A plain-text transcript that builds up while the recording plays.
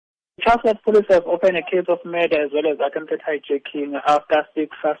Shallcross police have opened a case of murder as well as attempted hijacking after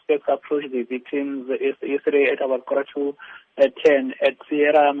 6 suspects approached the victims yesterday at about 10 at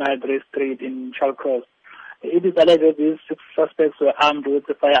Sierra Madre Street in Shallcross. It is alleged that these 6 suspects were armed with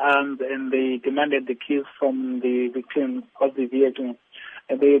firearms and they demanded the keys from the victim of the vehicle.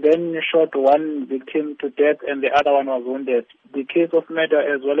 They then shot one victim to death and the other one was wounded. The case of murder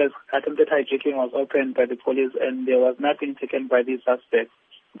as well as attempted hijacking was opened by the police and there was nothing taken by these suspects.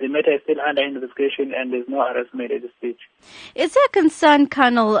 The matter is still under investigation and there is no arrest made at this stage. Is there a concern,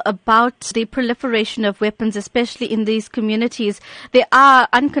 Colonel, about the proliferation of weapons, especially in these communities? There are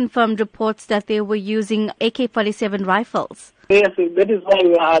unconfirmed reports that they were using AK-47 rifles. Yes, that is why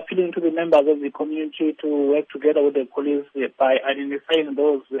we are appealing to the members of the community to work together with the police by identifying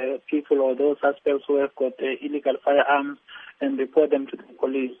those people or those suspects who have got illegal firearms and report them to the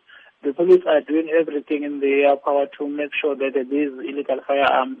police. The police are doing everything in their power to make sure that these illegal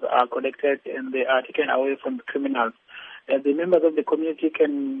firearms are collected and they are taken away from the criminals. The members of the community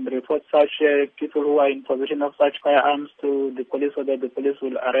can report such people who are in possession of such firearms to the police so that the police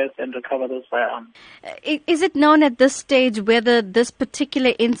will arrest and recover those firearms. Is it known at this stage whether this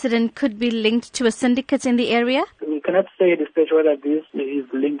particular incident could be linked to a syndicate in the area? We cannot say at this stage whether this is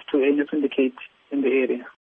linked to any syndicate in the area.